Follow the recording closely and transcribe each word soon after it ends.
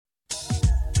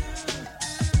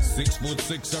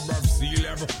6'6" above sea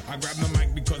level. I grab the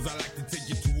mic because I like to take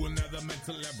you to another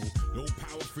mental level. Low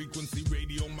power frequency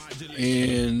radio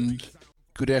modulation. And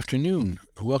good afternoon.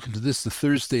 Welcome to this, the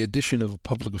Thursday edition of A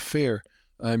Public Affair.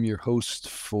 I'm your host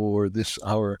for this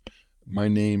hour. My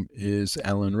name is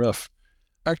Allen Ruff.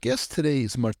 Our guest today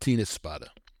is Martín Espada,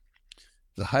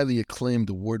 the highly acclaimed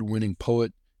award-winning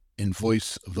poet and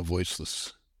voice of the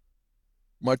voiceless.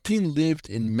 Martín lived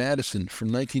in Madison from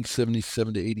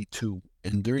 1977 to 82,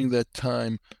 and during that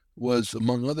time was,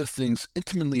 among other things,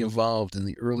 intimately involved in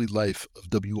the early life of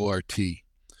WORT.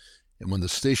 And when the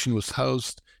station was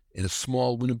housed in a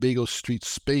small Winnebago Street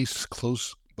space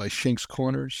close by Schenck's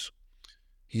Corners,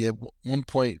 he at one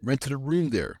point rented a room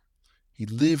there. He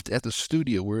lived at the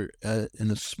studio where,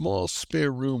 in a small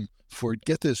spare room for,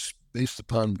 get this, based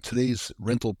upon today's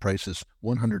rental prices,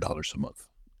 $100 a month.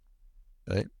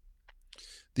 Right?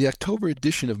 The October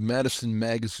edition of Madison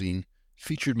Magazine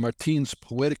featured Martín's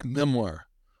poetic memoir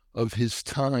of his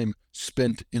time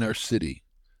spent in our city,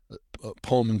 a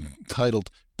poem entitled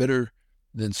Better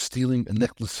Than Stealing a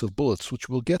Necklace of Bullets, which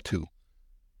we'll get to.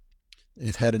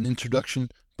 It had an introduction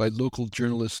by local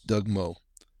journalist Doug Moe.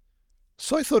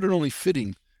 So I thought it only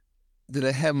fitting that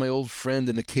I have my old friend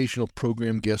and occasional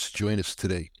program guest join us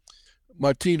today.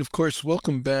 Martín, of course,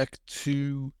 welcome back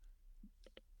to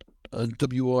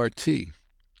WORT.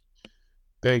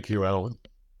 Thank you, Alan.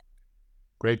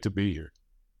 Great to be here.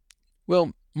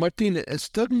 Well, Martín, as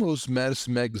Doug Moe's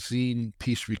Madison Magazine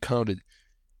piece recounted,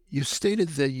 you stated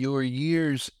that your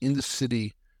years in the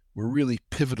city were really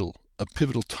pivotal, a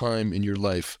pivotal time in your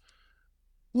life.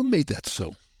 What made that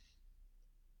so?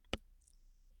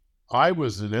 I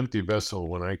was an empty vessel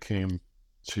when I came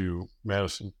to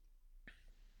Madison.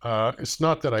 It's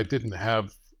not that I didn't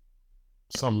have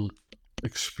some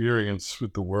experience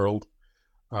with the world.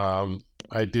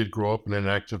 I did grow up in an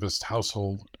activist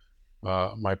household.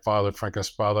 My father, Frank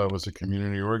Espada, was a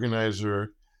community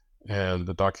organizer and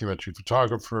a documentary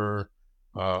photographer,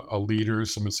 a leader,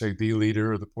 some would say the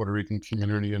leader of the Puerto Rican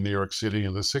community in New York City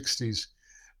in the 60s.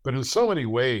 But in so many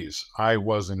ways, I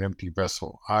was an empty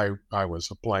vessel. I was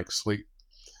a blank slate.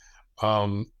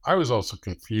 I was also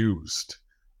confused.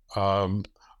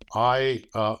 I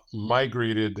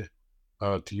migrated,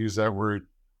 to use that word,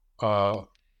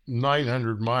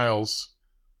 900 miles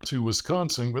to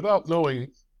Wisconsin without knowing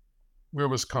where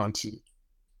Wisconsin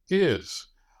is.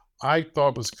 I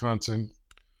thought Wisconsin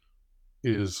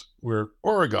is where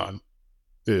Oregon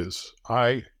is.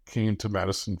 I came to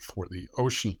Madison for the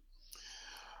ocean.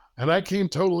 And I came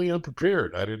totally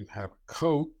unprepared. I didn't have a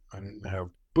coat. I didn't have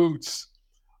boots.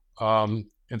 And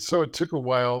so it took a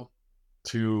while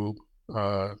to,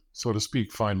 so to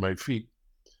speak, find my feet.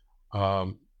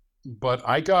 But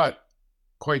I got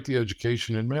quite the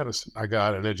education in Madison. I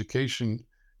got an education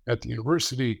at the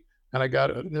university, and I got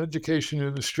an education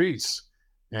in the streets.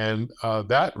 And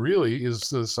that really is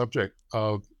the subject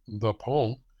of the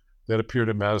poem that appeared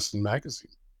in Madison Magazine.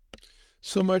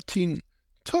 So, Martín,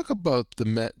 talk about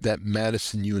that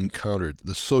Madison you encountered,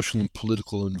 the social and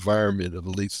political environment of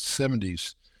the late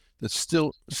 70s that's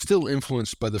still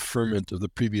influenced by the ferment of the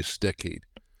previous decade.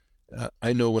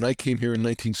 I know when I came here in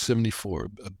 1974,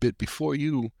 a bit before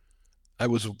you, I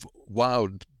was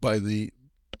wowed by the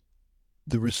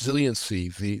resiliency,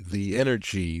 the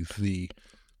energy, the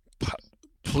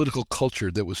political culture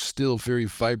that was still very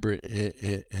vibrant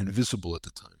and visible at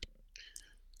the time.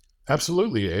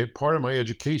 Absolutely. A part of my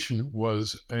education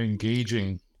was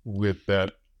engaging with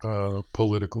that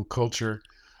political culture,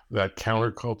 that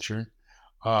counterculture.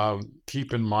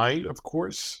 Keep in mind, of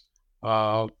course,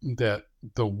 that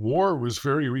the war was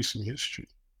very recent history.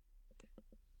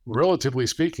 Relatively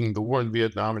speaking, the war in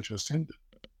Vietnam had just ended.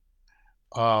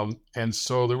 And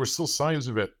so there were still signs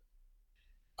of it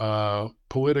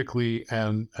politically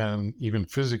and even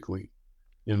physically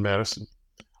in Madison.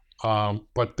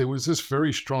 But there was this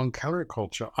very strong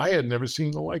counterculture. I had never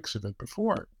seen the likes of it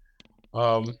before.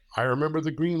 I remember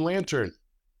the Green Lantern.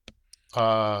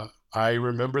 I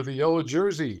remember the Yellow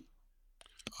Jersey.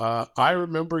 I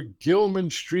remember Gilman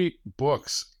Street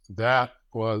books. That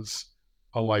was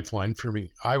a lifeline for me.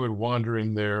 I would wander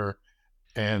in there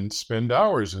and spend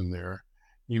hours in there,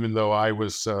 even though I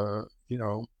was,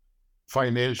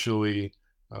 financially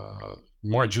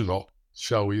marginal,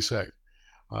 shall we say.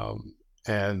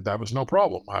 And that was no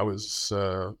problem. I was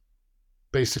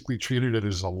basically treated it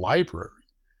as a library.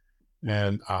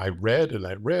 And I read and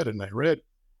I read and I read.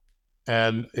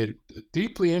 And it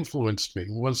deeply influenced me.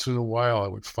 Once in a while, I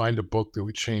would find a book that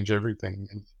would change everything.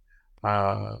 And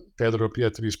Pedro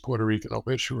Pietri's Puerto Rican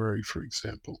obituary, for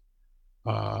example,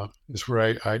 is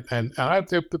where I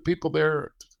the people there,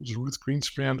 it was Ruth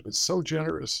Greenspan, was so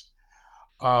generous.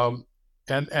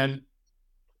 And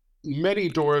many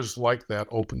doors like that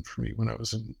opened for me when I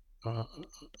was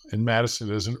in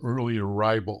Madison as an early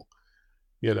arrival.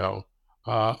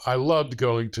 I loved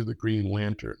going to the Green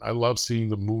Lantern. I loved seeing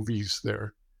the movies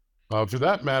there. For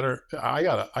that matter, I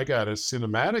got a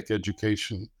cinematic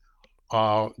education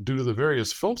due to the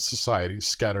various film societies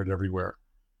scattered everywhere,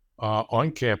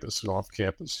 on campus and off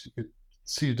campus. You could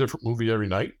see a different movie every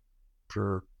night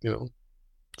for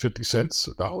 50 cents,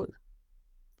 $1,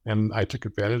 and I took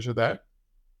advantage of that.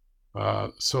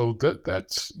 So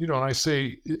that's and I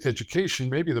say education.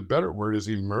 Maybe the better word is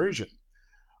immersion.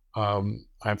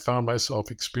 I found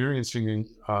myself experiencing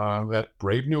that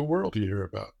brave new world you hear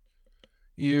about.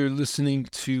 You're listening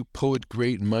to poet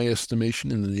great in my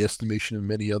estimation and in the estimation of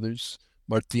many others,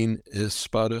 Martín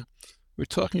Espada. We're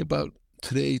talking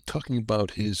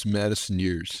about his Madison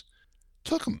years.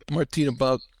 Talk, Martín,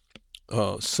 about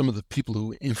some of the people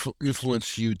who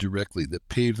influenced you directly, that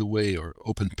paved the way or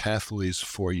opened pathways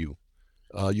for you,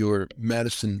 your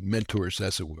Madison mentors,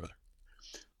 as it were.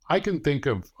 I can think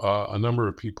of a number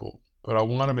of people, but I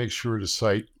want to make sure to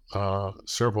cite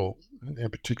several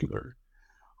in particular.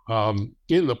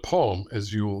 In the poem,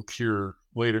 as you will hear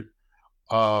later,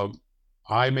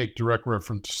 I make direct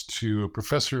reference to a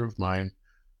professor of mine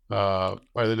by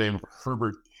the name of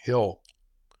Herbert Hill.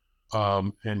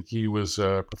 And he was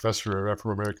a professor of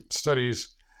Afro-American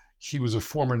Studies. He was a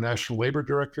former National Labor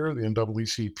Director of the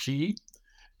NAACP,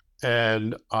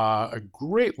 and a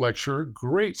great lecturer,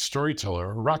 great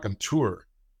storyteller, a raconteur,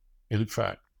 in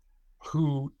fact,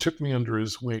 who took me under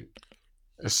his wing,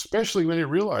 especially when he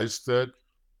realized that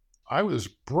I was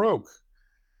broke.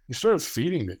 He started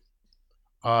feeding me.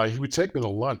 He would take me to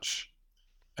lunch,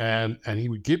 and he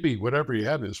would give me whatever he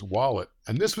had in his wallet.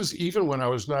 And this was even when I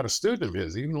was not a student of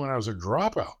his, even when I was a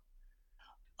dropout,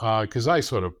 because I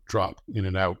sort of dropped in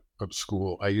and out of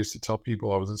school. I used to tell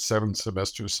people I was a 7th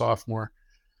semester sophomore.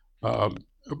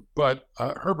 But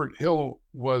Herbert Hill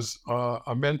was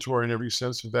a mentor in every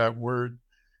sense of that word.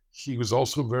 He was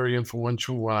also very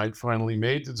influential when I finally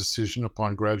made the decision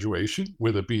upon graduation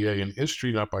with a BA in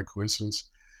history, not by coincidence,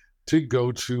 to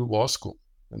go to law school.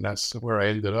 And that's where I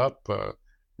ended up,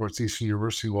 Northeastern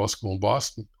University Law School in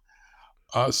Boston.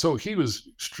 So he was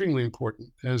extremely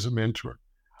important as a mentor.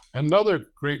 Another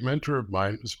great mentor of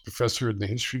mine was a professor in the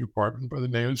history department by the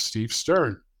name of Steve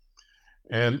Stern.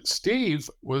 And Steve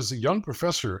was a young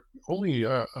professor, only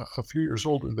a few years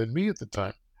older than me at the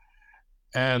time,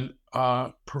 and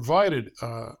provided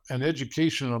an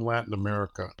education on Latin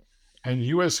America and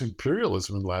U.S.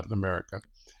 imperialism in Latin America,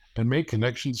 and made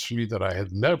connections for me that I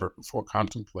had never before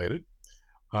contemplated.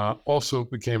 Also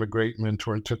became a great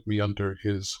mentor and took me under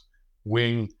his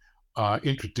wing,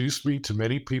 introduced me to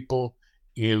many people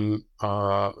in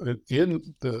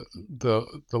the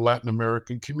Latin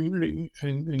American community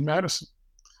in Madison.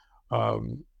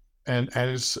 And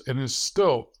is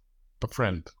still a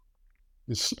friend.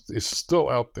 Is still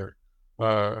out there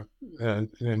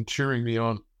and cheering me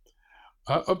on.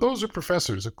 Those are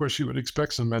professors. Of course, you would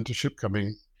expect some mentorship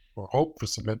coming, or hope for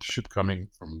some mentorship coming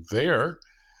from there.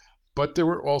 But there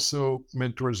were also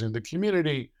mentors in the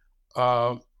community,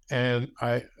 and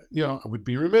I would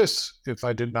be remiss if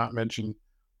I did not mention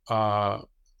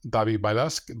David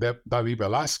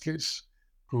Velasquez,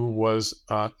 who was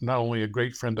not only a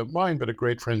great friend of mine, but a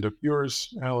great friend of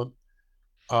yours, Alan.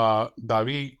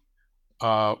 David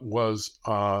was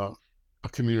a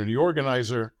community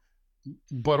organizer,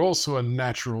 but also a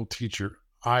natural teacher.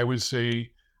 I would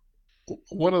say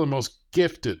one of the most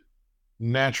gifted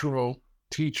natural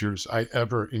teachers I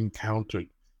ever encountered.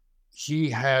 He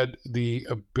had the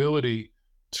ability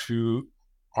to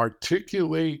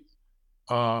articulate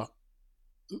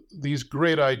these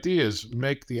great ideas,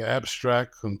 make the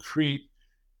abstract concrete.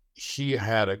 He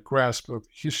had a grasp of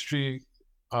history.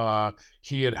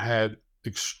 He had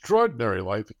extraordinary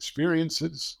life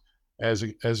experiences as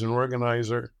an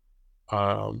organizer,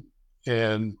 and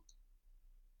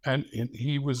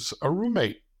he was a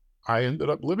roommate. I ended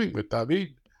up living with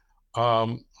David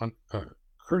on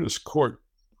Curtis Court.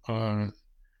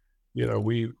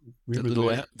 We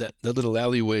that little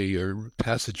alleyway or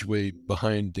passageway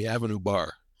behind the Avenue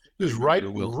Bar. It was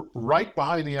right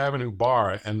behind the Avenue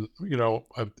Bar, and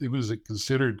it was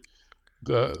considered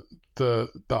the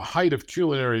height of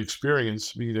culinary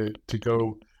experience for me to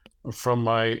go from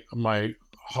my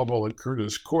hovel at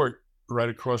Curtis Court right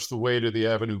across the way to the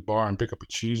Avenue Bar and pick up a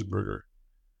cheeseburger.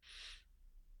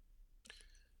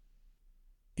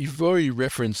 You've already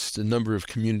referenced a number of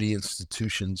community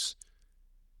institutions.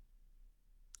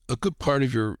 A good part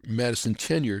of your Madison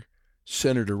tenure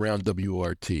centered around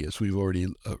WORT, as we've already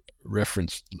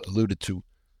alluded to.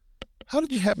 How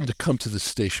did you happen to come to the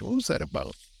station? What was that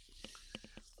about?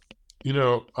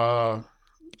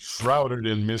 Shrouded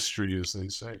in mystery, as they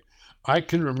say. I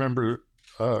can remember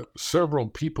several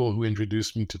people who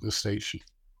introduced me to the station.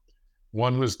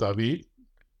 One was David,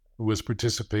 who was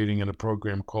participating in a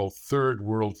program called Third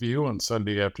Worldview on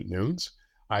Sunday afternoons.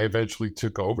 I eventually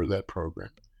took over that program.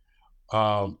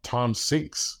 Tom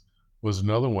Sinks was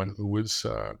another one who was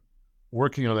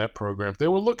working on that program. They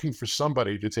were looking for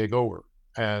somebody to take over,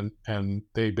 and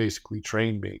they basically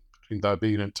trained me, between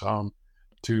David and Tom,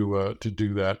 to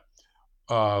do that.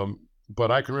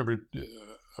 But I can remember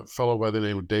a fellow by the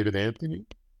name of David Anthony.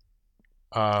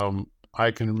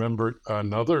 I can remember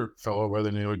another fellow by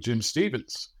the name of Jim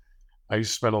Stevens. I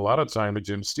used to spend a lot of time with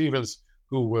Jim Stevens,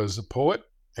 who was a poet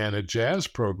and a jazz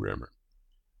programmer,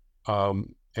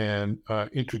 and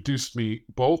introduced me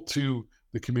both to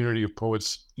the community of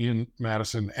poets in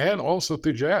Madison and also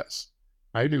to jazz.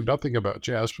 I knew nothing about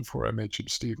jazz before I met Jim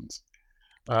Stevens.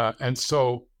 And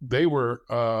so they were,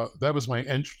 that was my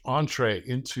entree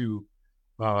into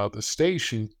the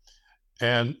station.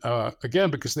 And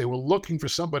again, because they were looking for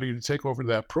somebody to take over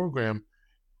that program,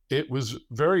 it was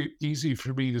very easy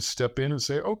for me to step in and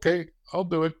say, okay, I'll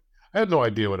do it. I had no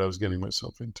idea what I was getting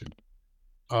myself into.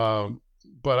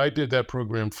 But I did that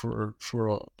program for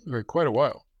quite a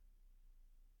while.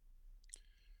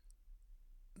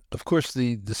 Of course,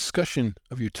 the discussion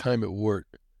of your time at WORT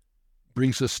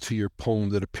brings us to your poem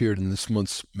that appeared in this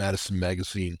month's Madison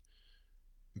Magazine,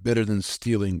 Better Than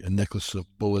Stealing a Necklace of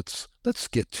Bullets. Let's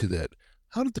get to that.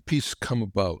 How did the piece come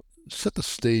about? Set the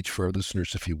stage for our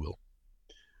listeners, if you will.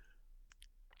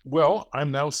 Well,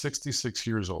 I'm now 66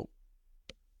 years old,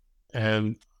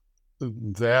 and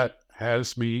that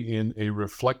has me in a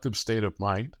reflective state of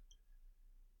mind.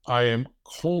 I am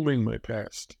combing my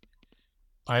past.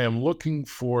 I am looking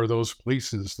for those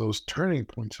places, those turning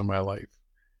points in my life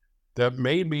that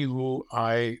made me who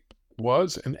I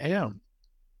was and am.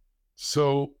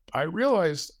 So I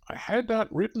realized I had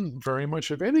not written very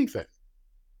much of anything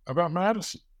about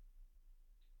Madison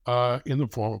in the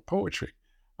form of poetry.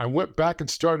 I went back and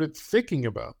started thinking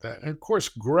about that, and of course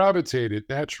gravitated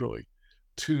naturally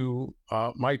to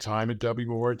my time at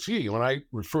WORT. When I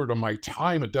refer to my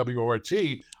time at WORT,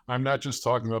 I'm not just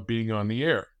talking about being on the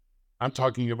air. I'm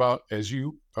talking about, as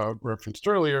you referenced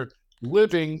earlier,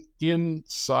 living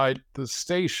inside the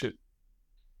station.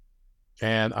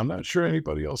 And I'm not sure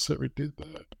anybody else ever did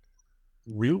that.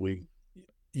 Really?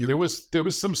 There was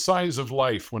some signs of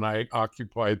life when I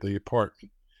occupied the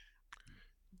apartment.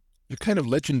 You're kind of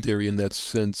legendary in that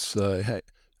sense.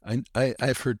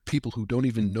 I've heard people who don't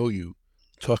even know you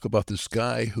talk about this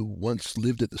guy who once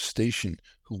lived at the station,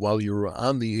 who while you were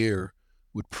on the air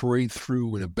would parade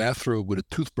through in a bathrobe with a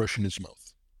toothbrush in his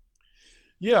mouth.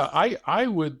 Yeah,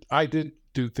 I did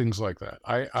do things like that.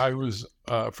 I was,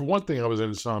 for one thing, I was an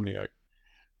insomniac,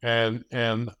 and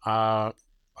I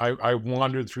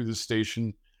wandered through the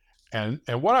station, and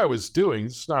what I was doing,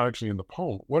 it's not actually in the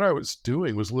poem, what I was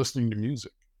doing was listening to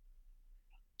music.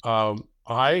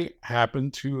 I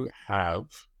happened to have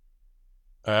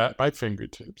at my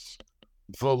fingertips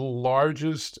the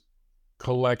largest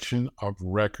collection of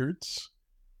records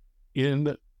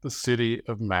in the city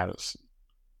of Madison.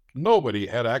 Nobody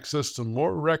had access to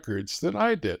more records than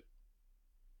I did.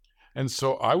 And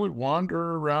so I would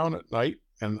wander around at night,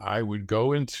 and I would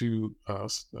go into a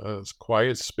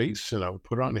quiet space, and I would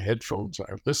put on headphones.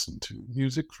 I would listen to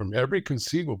music from every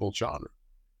conceivable genre.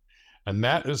 And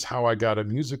that is how I got a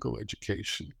musical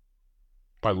education,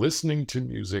 by listening to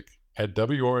music at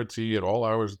WORT at all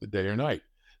hours of the day or night.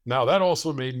 Now, that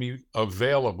also made me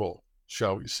available,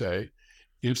 shall we say,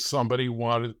 if somebody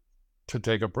wanted to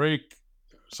take a break,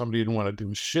 somebody didn't want to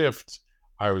do a shift,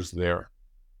 I was there.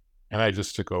 And I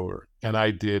just took over. And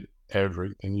I did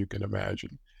everything you can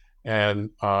imagine. And,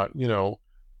 I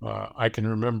can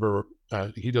remember,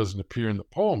 he doesn't appear in the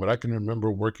poem, but I can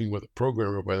remember working with a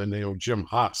programmer by the name of Jim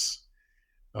Haas,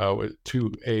 with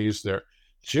two A's there.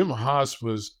 Jim Haas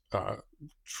was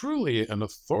truly an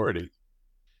authority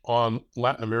on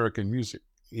Latin American music.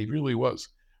 He really was.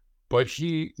 But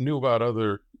he knew about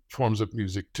other forms of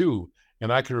music too. And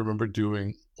I can remember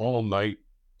doing all night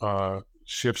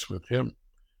shifts with him.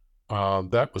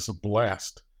 That was a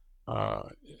blast.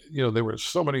 There were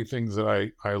so many things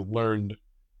that I learned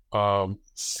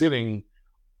sitting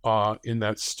in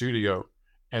that studio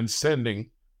and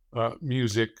sending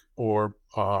music or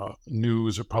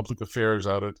news or public affairs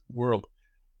out of the world.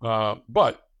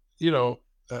 But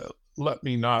let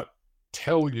me not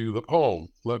tell you the poem.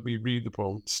 Let me read the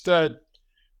poem instead.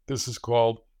 This is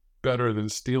called Better Than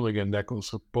Stealing a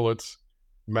Necklace of Bullets,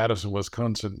 Madison,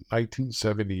 Wisconsin,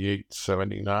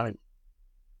 1978-79.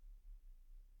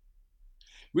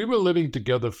 We were living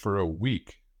together for a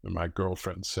week, and my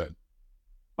girlfriend said,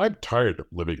 "I'm tired of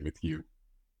living with you."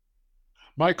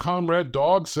 My comrade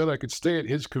Dog said I could stay at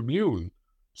his commune,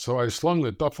 so I slung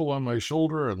the duffel on my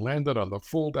shoulder and landed on the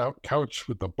fold-out couch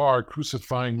with the bar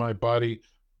crucifying my body,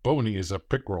 bony as a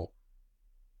pickerel.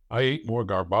 I ate more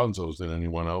garbanzos than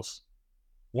anyone else.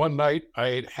 One night, I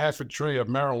ate half a tray of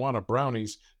marijuana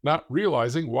brownies, not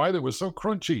realizing why they were so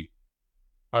crunchy.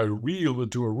 I reeled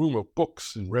into a room of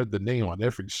books and read the name on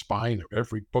every spine of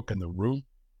every book in the room.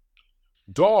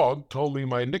 Dog told me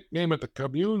my nickname at the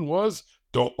commune was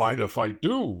 "Don't Mind If I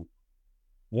Do."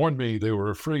 Warned me they were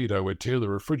afraid I would tear the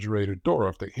refrigerator door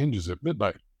off the hinges at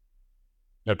midnight.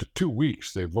 After 2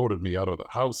 weeks, they voted me out of the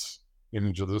house and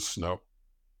into the snow.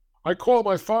 I called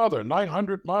my father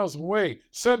 900 miles away.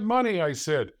 "Send money," I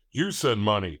said. "You send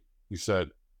money," he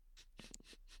said.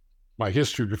 My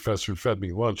history professor fed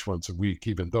me lunch once a week,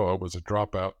 even though I was a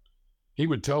dropout. He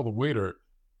would tell the waiter,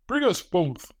 "Bring us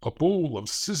both a bowl of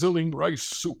sizzling rice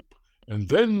soup, and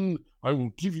then I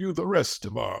will give you the rest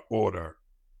of our order."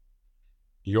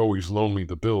 He always loaned me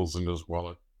the bills in his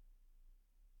wallet.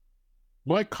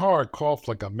 My car coughed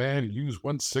like a man who used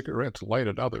one cigarette to light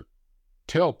another.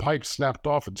 Tailpipe snapped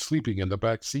off and sleeping in the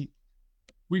back seat.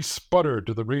 We sputtered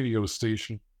to the radio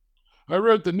station. I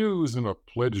read the news in a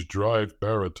pledge drive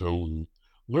baritone,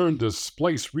 learned to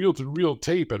splice reel-to-reel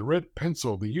tape and red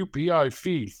pencil the UPI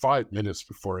feed 5 minutes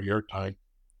before airtime.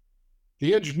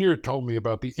 The engineer told me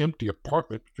about the empty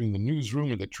apartment between the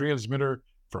newsroom and the transmitter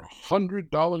for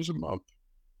 $100 a month.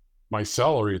 My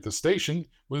salary at the station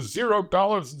was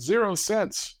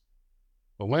 $0.00.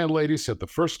 The landlady said the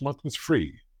first month was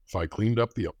free if I cleaned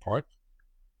up the apartment.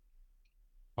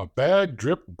 A bag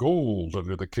dripped gold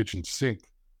under the kitchen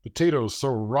sink, potatoes so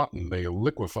rotten they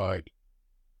liquefied.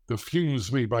 The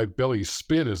fumes made my belly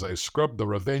spin as I scrubbed the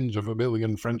revenge of a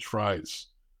million French fries.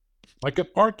 Like an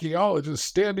archaeologist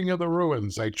standing in the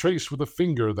ruins, I traced with a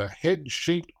finger the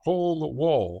head-shaped hole in the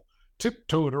wall,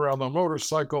 tiptoed around the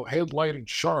motorcycle headlighted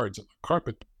shards of the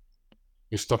carpet.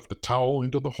 I stuffed the towel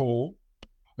into the hole.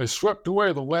 I swept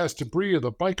away the last debris of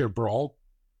the biker brawl.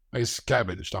 I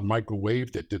scavenged a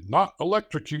microwave that did not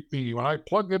electrocute me when I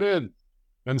plugged it in,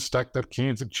 and stacked up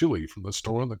cans of chili from the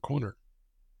store in the corner.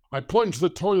 I plunged the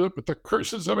toilet with the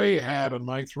curses of Ahab in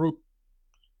my throat.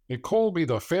 They called me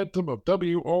the Phantom of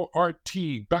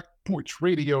WORT, back porch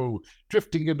radio,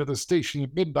 drifting into the station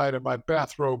at midnight in my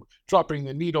bathrobe, dropping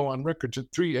the needle on records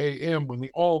at 3 a.m. when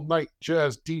the all-night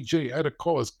jazz DJ had to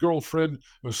call his girlfriend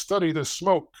or study the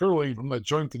smoke curling from the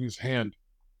joint in his hand.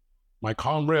 My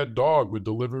comrade Dog would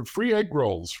deliver free egg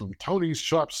rolls from Tony's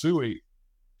Chop Suey.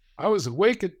 I was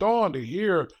awake at dawn to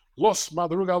hear Los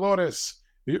Madrugadores,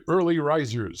 the early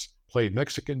risers, play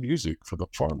Mexican music for the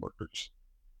farm workers.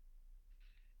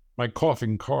 My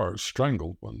coughing car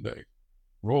strangled one day,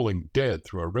 rolling dead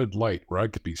through a red light where I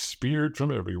could be speared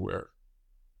from everywhere.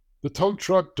 The tow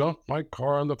truck dumped my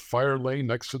car on the fire lane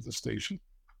next to the station.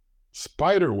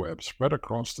 Spiderwebs spread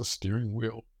across the steering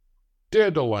wheel.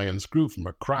 Dandelions grew from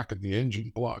a crack in the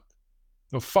engine block.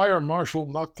 The fire marshal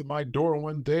knocked at my door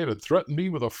one day to threaten me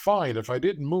with a fine if I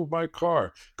didn't move my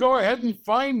car. "Go ahead and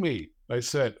fine me," I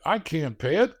said. "I can't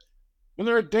pay it. And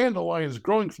there are dandelions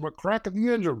growing from a crack in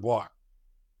the engine block."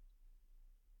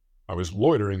 I was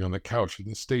loitering on the couch in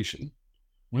the station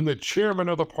when the chairman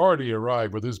of the party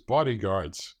arrived with his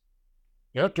bodyguards.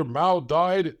 After Mao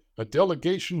died, a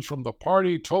delegation from the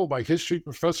party told my history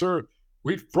professor,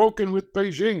 "We've broken with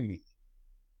Beijing."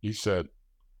 He said,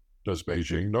 "Does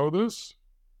Beijing know this?"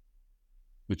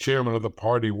 The chairman of the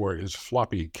party wore his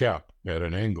floppy cap at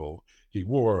an angle. He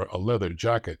wore a leather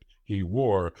jacket. He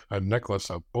wore a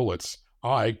necklace of bullets.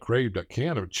 I craved a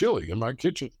can of chili in my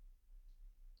kitchen.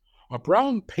 A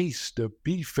brown paste of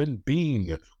beef and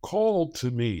bean called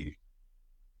to me.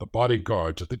 The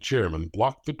bodyguards of the chairman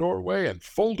blocked the doorway and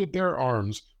folded their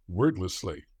arms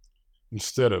wordlessly.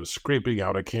 Instead of scraping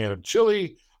out a can of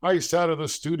chili, I sat in the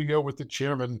studio with the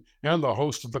chairman and the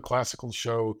host of the classical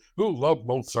show, who loved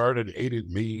Mozart and hated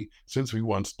me since we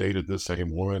once dated the same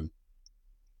woman.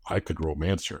 I could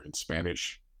romance her in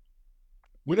Spanish.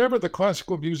 Whenever the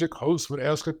classical music host would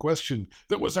ask a question,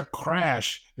 there was a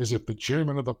crash, as if the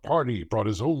chairman of the party brought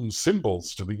his own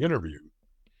cymbals to the interview.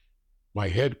 My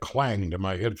head clanged in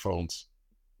my headphones.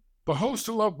 The host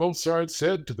who loved Mozart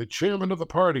said to the chairman of the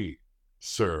party,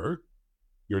 "Sir,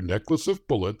 your necklace of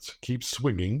bullets keeps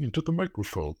swinging into the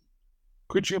microphone.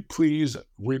 Could you please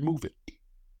remove it?"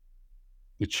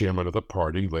 The chairman of the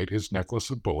party laid his necklace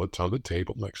of bullets on the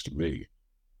table next to me.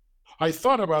 I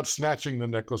thought about snatching the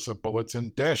necklace of bullets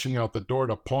and dashing out the door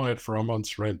to pawn it for a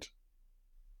month's rent.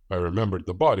 I remembered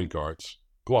the bodyguards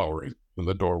glowering in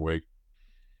the doorway.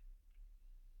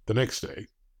 The next day,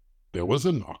 there was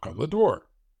a knock on the door.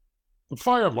 The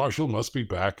fire marshal must be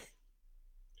back.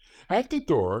 At the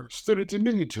door stood a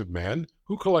diminutive man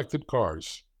who collected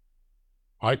cars.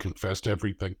 I confessed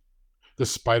everything. The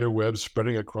spider webs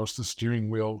spreading across the steering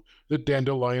wheel, the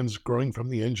dandelions growing from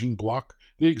the engine block,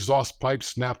 the exhaust pipe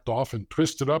snapped off and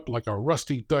twisted up like a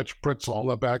rusty Dutch pretzel on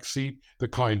the back seat, the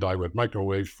kind I would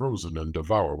microwave frozen and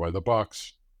devour by the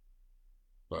box.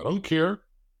 I don't care.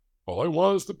 All I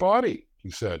want is the body,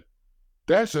 he said.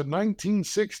 That's a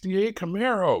 1968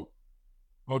 Camaro.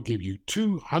 I'll give you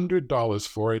 $200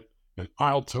 for it, and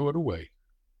I'll tow it away.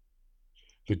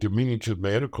 The diminutive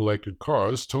man who collected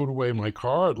cars towed away my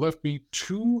car and left me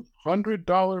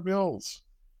 $200 bills.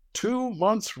 2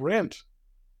 months' rent.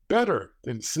 Better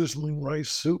than sizzling rice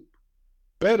soup.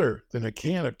 Better than a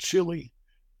can of chili.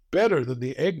 Better than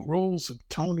the egg rolls of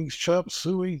Tony's chop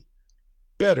suey.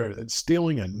 Better than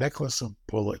stealing a necklace of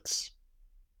bullets.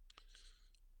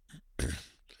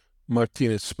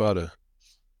 Martín Espada,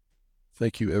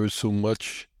 thank you ever so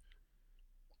much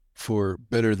for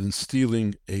Better Than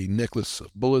Stealing a Necklace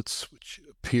of Bullets, which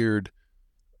appeared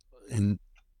in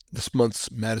this month's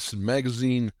Madison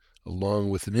Magazine, along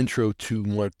with an intro to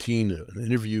Martín, an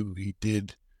interview he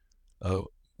did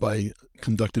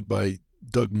conducted by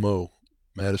Doug Moe,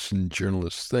 Madison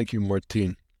journalist. Thank you,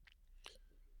 Martín.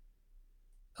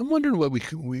 I'm wondering what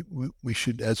we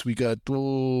should, as we got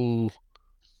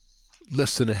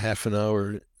less than a half an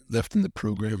hour left in the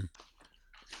program,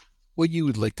 what you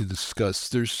would like to discuss.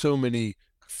 There's so many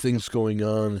things going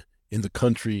on in the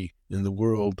country, in the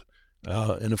world,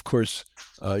 and of course,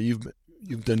 you've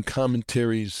done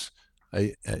commentaries.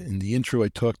 In the intro, I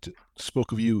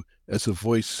spoke of you as a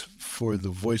voice for the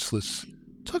voiceless.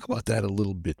 Talk about that a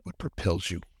little bit. What propels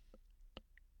you?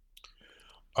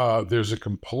 There's a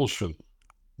compulsion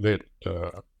that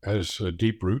has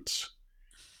deep roots,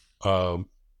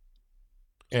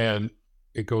 and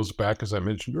it goes back, as I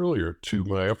mentioned earlier, to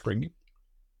my upbringing,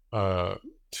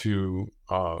 to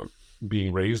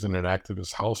being raised in an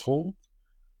activist household,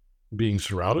 being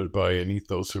surrounded by an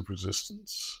ethos of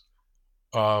resistance.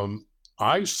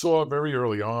 I saw very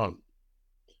early on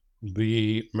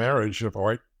the marriage of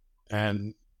art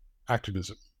and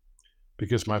activism,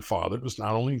 because my father was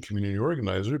not only a community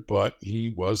organizer, but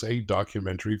he was a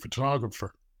documentary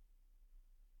photographer.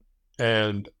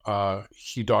 And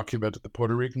he documented the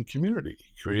Puerto Rican community.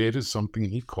 He created something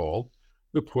he called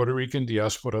the Puerto Rican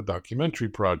Diaspora Documentary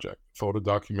Project, photo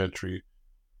documentary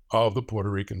of the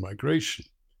Puerto Rican migration.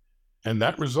 And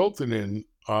that resulted in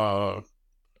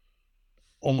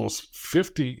almost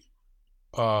 50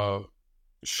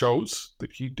 shows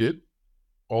that he did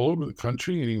all over the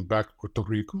country and even back to Puerto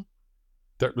Rico.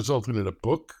 That resulted in a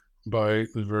book by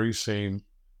the very same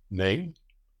name.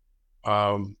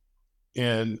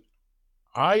 And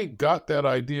I got that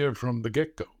idea from the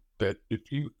get-go, that if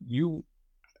you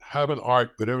have an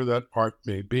art, whatever that art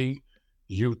may be,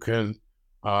 you can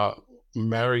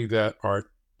marry that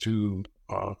art to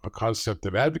a concept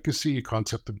of advocacy, a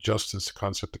concept of justice, a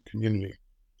concept of community.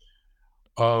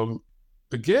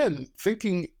 Again,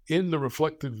 thinking in the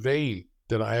reflective vein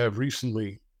that I have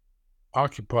recently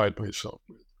occupied myself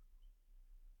with,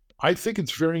 I think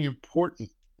it's very important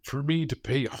for me to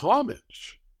pay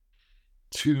homage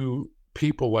to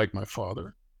people like my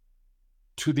father,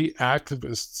 to the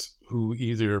activists who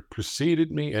either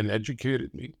preceded me and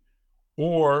educated me,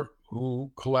 or who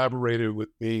collaborated with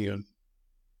me in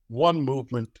one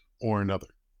movement or another.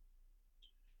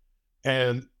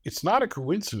 And it's not a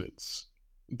coincidence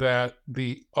that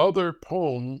the other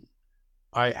poem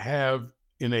I have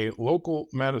in a local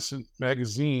Madison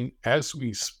magazine as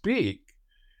we speak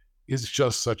is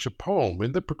just such a poem.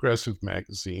 In the Progressive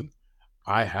magazine,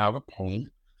 I have a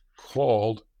poem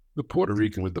called The Puerto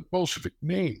Rican with the Bolshevik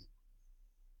Name.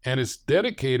 And it's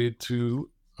dedicated to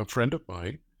a friend of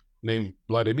mine named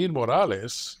Vladimir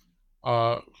Morales,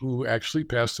 who actually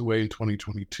passed away in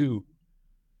 2022.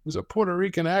 He was a Puerto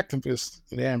Rican activist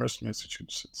in Amherst,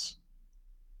 Massachusetts,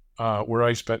 where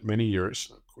I spent many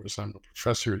years. Of course, I'm a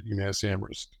professor at UMass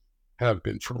Amherst, have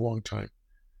been for a long time,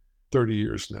 30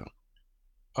 years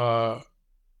now.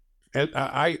 And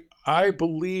I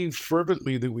believe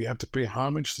fervently that we have to pay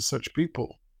homage to such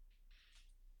people.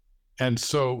 And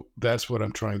so that's what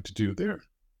I'm trying to do there.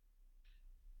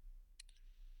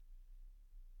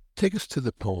 Take us to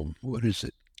the poem. What is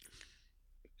it?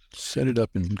 Set it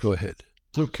up and go ahead.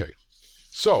 Okay.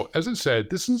 So, as I said,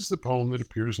 this is the poem that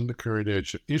appears in the current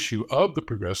issue of the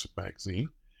Progressive magazine,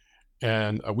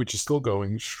 and which is still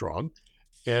going strong.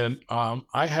 And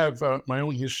I have my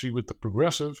own history with the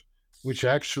Progressive, which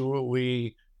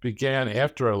actually began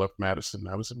after I left Madison.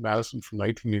 I was in Madison from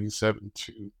 1987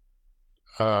 to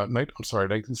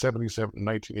 1977 and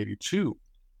 1982.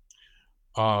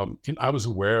 And I was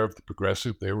aware of the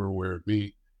Progressive. They were aware of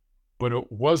me. But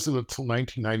it wasn't until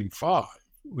 1995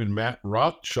 when Matt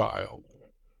Rothschild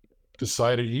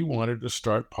decided he wanted to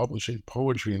start publishing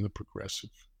poetry in the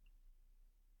Progressive.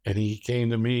 And he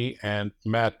came to me, and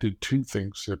Matt did two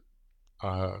things that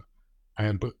I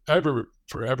am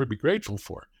forever be grateful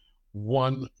for.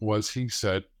 One was he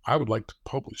said, I would like to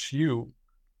publish you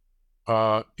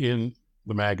in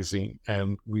the magazine.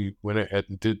 And we went ahead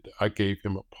and did. I gave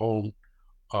him a poem,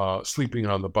 Sleeping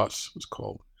on the Bus, it was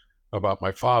called, about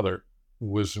my father, who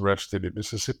was arrested in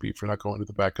Mississippi for not going to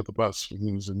the back of the bus when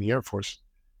he was in the Air Force.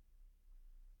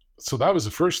 So that was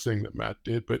the first thing that Matt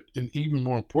did. But an even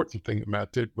more important thing that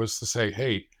Matt did was to say,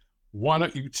 hey, why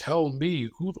don't you tell me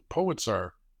who the poets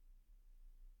are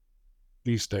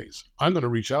these days? I'm going to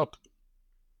reach out to them.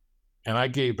 And I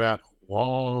gave Matt a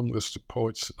long list of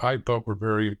poets that I thought were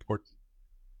very important.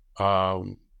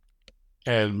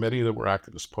 And many of them were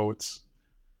activist poets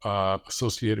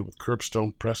associated with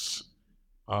Curbstone Press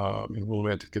in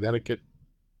Willimantic, Connecticut.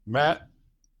 Matt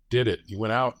did it. He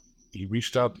went out. He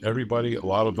reached out to everybody. A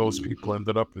lot of those people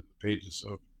ended up at the pages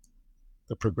of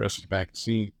the Progressive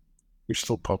Magazine, which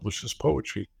still publishes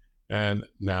poetry. And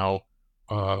now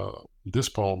this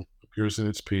poem appears in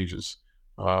its pages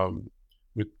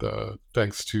with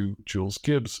thanks to Jules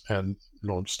Gibbs and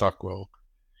Norm Stockwell.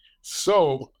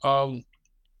 So,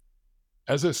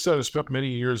 as I said, I spent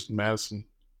many years in Madison,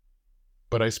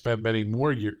 but I spent many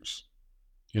more years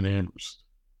in Amherst.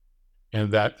 And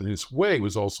that, in its way,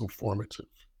 was also formative.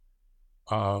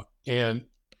 And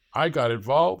I got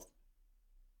involved,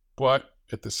 but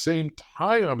at the same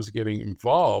time I was getting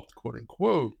involved, quote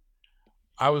unquote,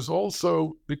 I was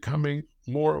also becoming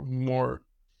more and more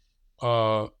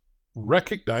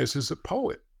recognized as a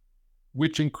poet,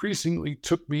 which increasingly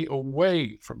took me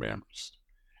away from Amherst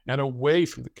and away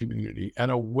from the community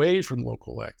and away from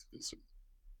local activism.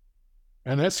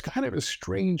 And that's kind of a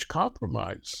strange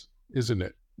compromise, isn't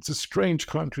it? It's a strange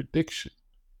contradiction.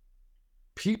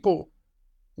 People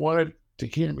wanted to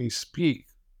hear me speak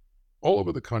all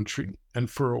over the country, and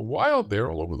for a while there,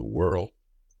 all over the world,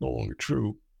 no longer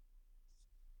true.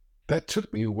 That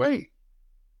took me away.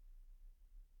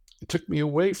 It took me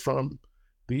away from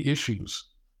the issues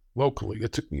locally.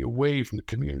 It took me away from the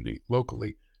community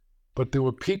locally. But there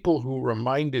were people who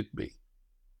reminded me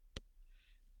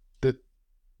that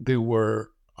there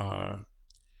were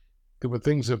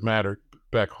things that mattered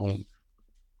back home.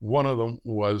 One of them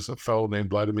was a fellow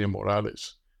named Vladimir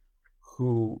Morales,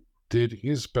 who did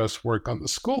his best work on the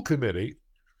school committee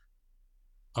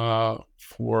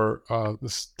for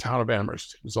this town of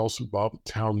Amherst. He was also involved in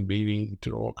town meeting,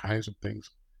 did all kinds of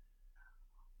things.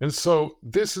 And so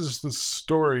this is the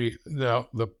story. Now,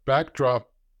 the backdrop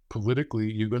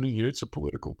politically, you're going to hear it's a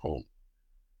political poem,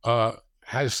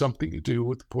 has something to do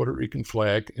with the Puerto Rican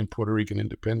flag and Puerto Rican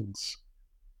independence.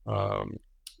 But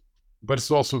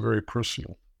it's also very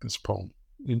personal, this poem,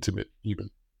 intimate even.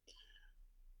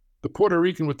 The Puerto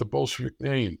Rican with the Bolshevik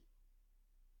name,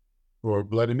 or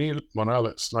Vladimir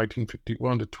Morales,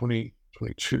 1951 to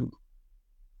 2022.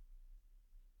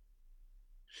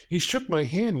 He shook my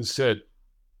hand and said,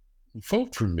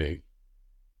 vote for me.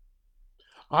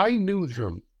 I knew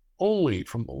him only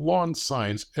from the lawn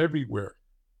signs everywhere.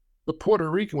 The Puerto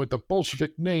Rican with the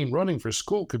Bolshevik name running for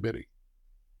school committee.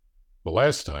 The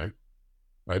last time,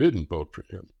 I didn't vote for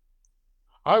him.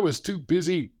 I was too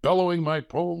busy bellowing my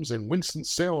poems in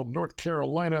Winston-Salem, North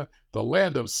Carolina, the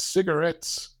land of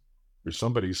cigarettes, where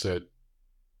somebody said,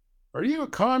 are you a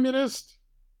communist?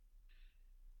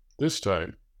 This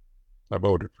time, I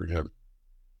voted for him.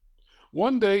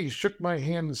 One day, he shook my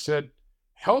hand and said,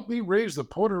 help me raise the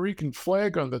Puerto Rican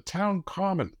flag on the town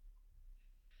common.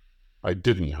 I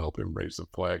didn't help him raise the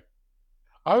flag.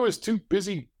 I was too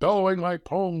busy bellowing my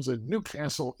poems in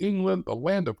Newcastle, England, the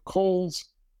land of coals,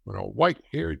 when a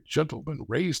white-haired gentleman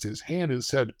raised his hand and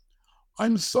said,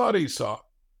 I'm sorry, sir,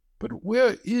 but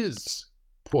where is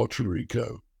Puerto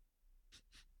Rico?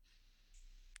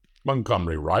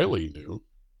 Montgomery Riley knew.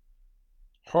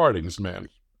 Harding's man,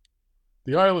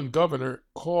 the island governor,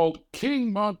 called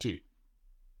King Monty,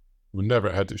 who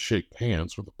never had to shake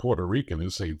hands with a Puerto Rican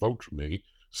and say, vote for me,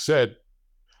 said,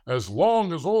 as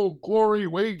long as Old Glory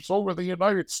waves over the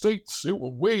United States, it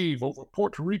will wave over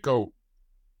Puerto Rico.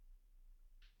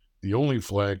 The only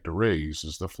flag to raise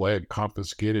is the flag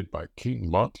confiscated by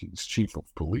King Monty's chief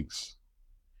of police.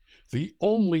 The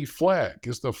only flag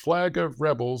is the flag of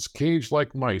rebels caged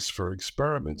like mice for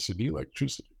experiments in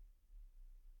electricity.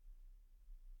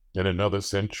 In another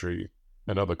century,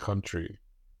 another country,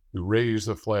 we raise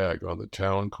the flag on the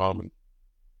town common.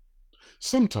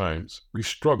 Sometimes we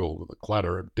struggled with the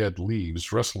clatter of dead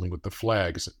leaves wrestling with the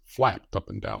flags that flapped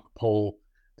up and down the pole,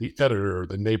 the editor of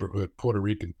the neighborhood Puerto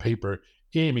Rican paper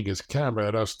aiming his camera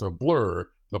at us to blur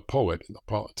the poet and the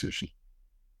politician.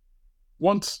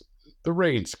 Once the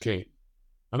rains came,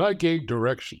 and I gave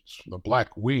directions from the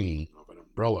black wing of an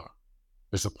umbrella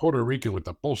as the Puerto Rican with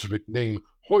the Bolshevik name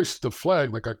hoisted the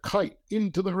flag like a kite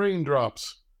into the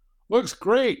raindrops. "Looks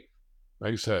great,"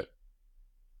 I said.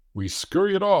 We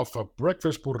scurried off for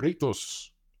breakfast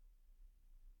burritos.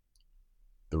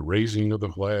 The raising of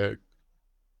the flag,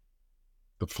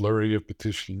 the flurry of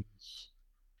petitions,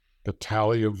 the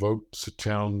tally of votes at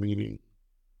town meeting,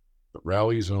 the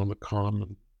rallies on the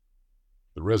common,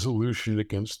 the resolution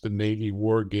against the Navy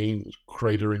war games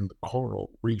cratering the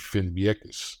coral reef in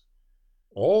Vieques,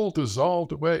 all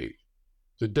dissolved away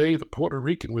the day the Puerto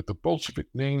Rican with the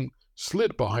Bolshevik name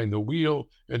slid behind the wheel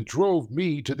and drove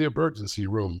me to the emergency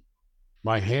room,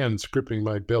 my hands gripping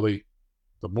my belly,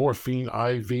 the morphine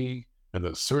IV and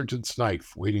the surgeon's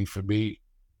knife waiting for me,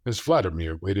 as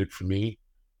Vladimir waited for me,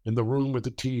 in the room with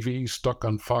the TV stuck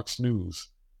on Fox News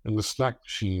and the snack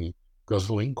machine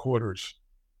guzzling quarters.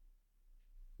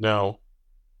 Now,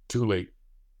 too late.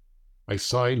 I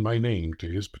signed my name to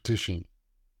his petition.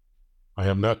 I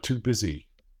am not too busy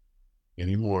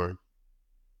anymore.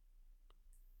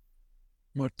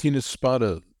 Martín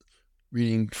Espada,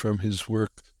 reading from his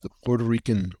work, The Puerto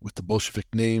Rican with the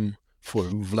Bolshevik Name for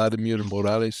Vladimir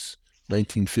Morales,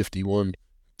 1951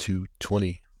 to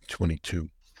 2022.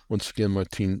 Once again,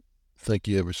 Martín, thank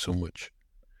you ever so much.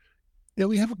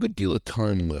 We have a good deal of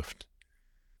time left.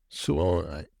 So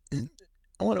I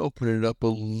want to open it up a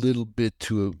little bit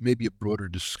to maybe a broader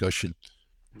discussion.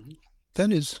 Mm-hmm.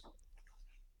 That is,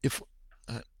 if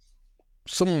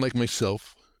someone like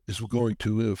myself is going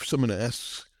to, if someone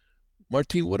asks,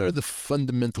 Martín, what are the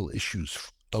fundamental issues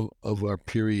of our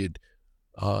period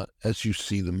as you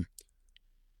see them?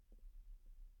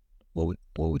 What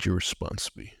would your response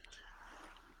be?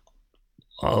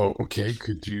 Oh, okay.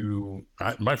 Could you?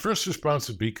 My first response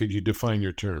would be, could you define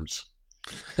your terms?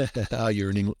 You've been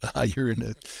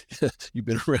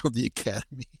around the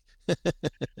academy.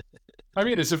 I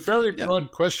mean, it's a very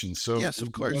broad question. So yes,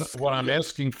 of course. What I'm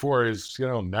asking for is,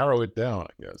 narrow it down,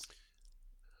 I guess.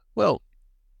 Well,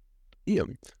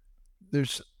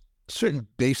 there's certain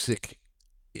basic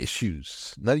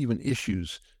issues, not even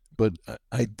issues, but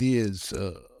ideas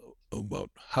about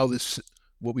how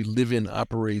what we live in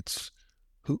operates,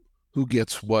 who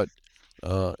gets what,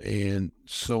 and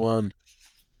so on,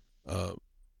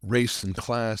 race and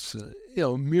class,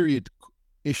 myriad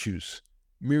issues,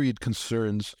 myriad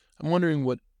concerns. I'm wondering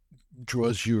what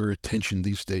draws your attention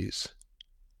these days.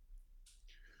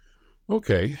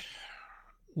 Okay.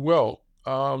 Well,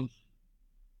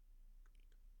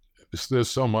 there's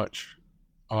so much,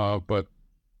 but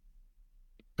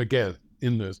again,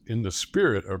 in the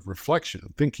spirit of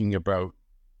reflection, thinking about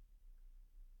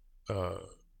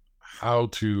how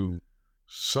to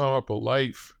sum up a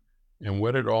life and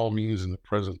what it all means in the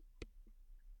present,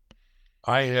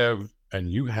 I have,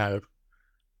 and you have,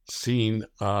 seen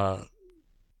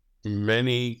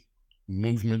many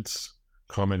movements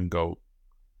come and go,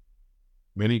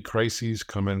 many crises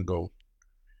come and go,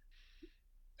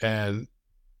 and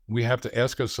we have to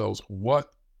ask ourselves,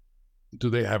 what do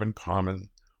they have in common?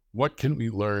 What can we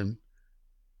learn?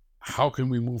 How can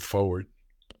we move forward?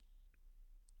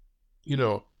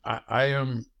 I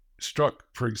am struck,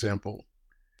 for example,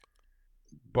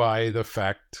 by the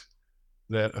fact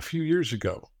that a few years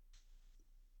ago,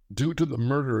 due to the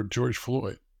murder of George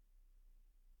Floyd,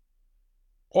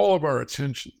 all of our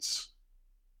attentions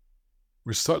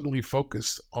were suddenly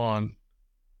focused on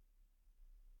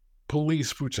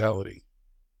police brutality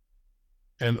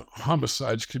and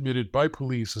homicides committed by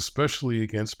police, especially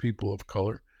against people of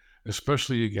color,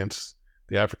 especially against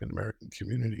the African American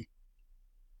community.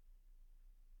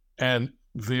 And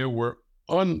there were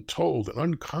untold and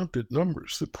uncounted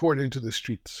numbers that poured into the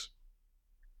streets.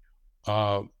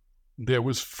 There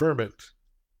was ferment.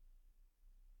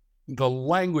 The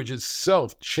language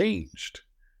itself changed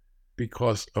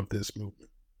because of this movement.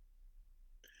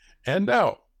 And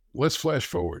now, let's flash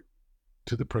forward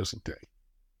to the present day.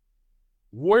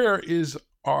 Where is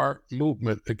our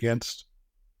movement against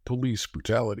police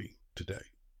brutality today?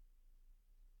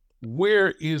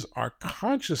 Where is our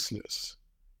consciousness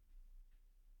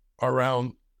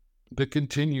around the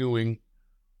continuing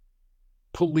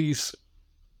police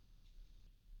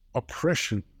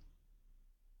oppression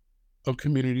of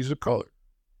communities of color?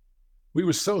 We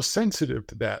were so sensitive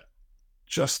to that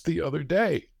just the other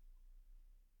day.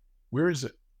 Where is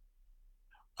it?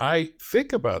 I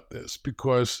think about this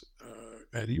because,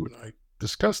 and you and I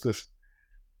discussed this,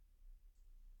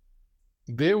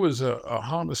 there was a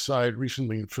homicide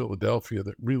recently in Philadelphia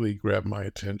that really grabbed my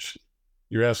attention.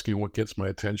 You're asking what gets my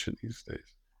attention these days.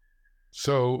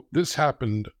 So this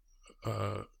happened,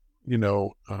 a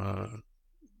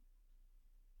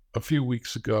few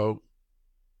weeks ago,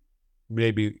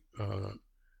 maybe a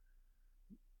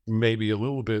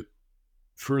little bit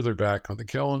further back on the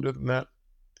calendar than that.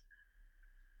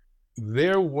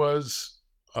 There was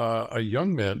a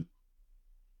young man,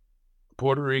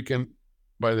 Puerto Rican,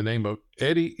 by the name of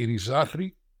Eddie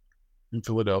Irizarry in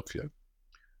Philadelphia,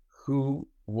 who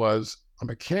was a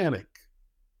mechanic,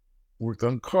 worked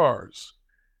on cars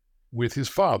with his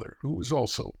father, who was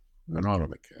also an auto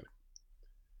mechanic.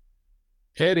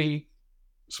 Eddie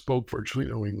spoke virtually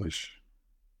no English.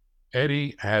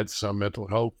 Eddie had some mental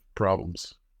health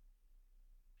problems.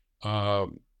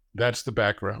 That's the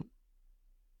background.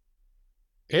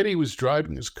 Eddie was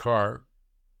driving his car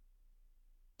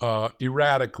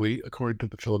erratically, according to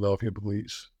the Philadelphia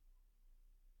police,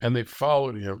 and they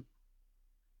followed him.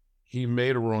 He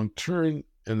made a wrong turn,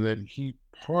 and then he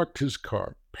parked his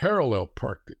car, parallel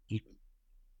parked it even,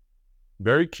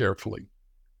 very carefully,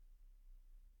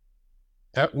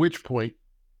 at which point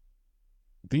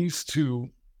these two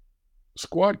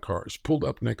squad cars pulled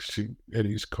up next to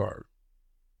Eddie's car.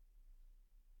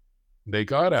 They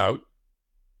got out.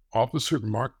 Officer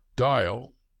Mark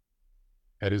Dial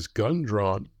had his gun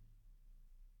drawn.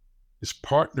 His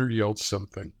partner yelled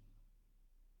something.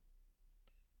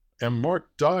 And Mark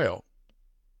Dial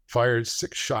fired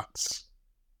 6 shots.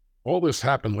 All this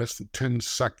happened less than 10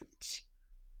 seconds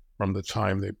from the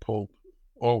time they pulled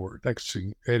over next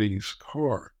to Eddie's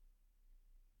car.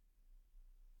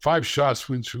 5 shots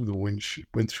went through the windshield,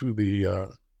 went through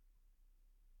the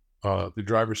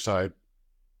driver's side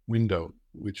window,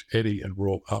 which Eddie had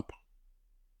rolled up.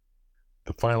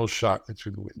 The final shot went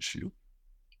through the windshield.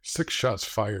 6 shots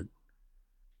fired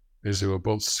as they were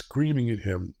both screaming at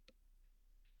him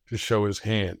to show his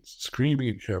hands, screaming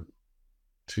at him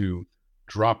to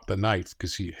drop the knife,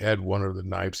 because he had one of the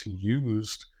knives he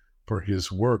used for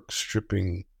his work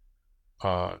stripping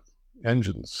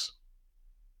engines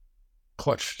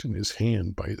clutched in his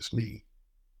hand by his knee.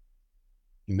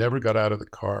 He never got out of the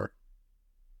car.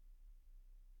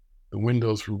 The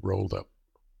windows were rolled up.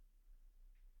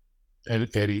 And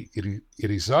Eddie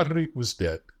Irizarry was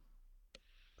dead.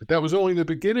 But that was only the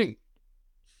beginning,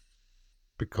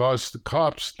 because the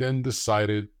cops then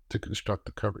decided to construct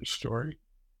the cover story.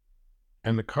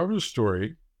 And the cover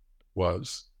story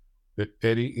was that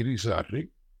Eddie Irizarry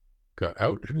got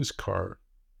out of his car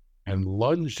and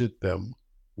lunged at them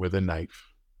with a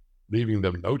knife, leaving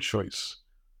them no choice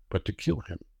but to kill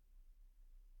him.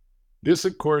 This,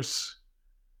 of course,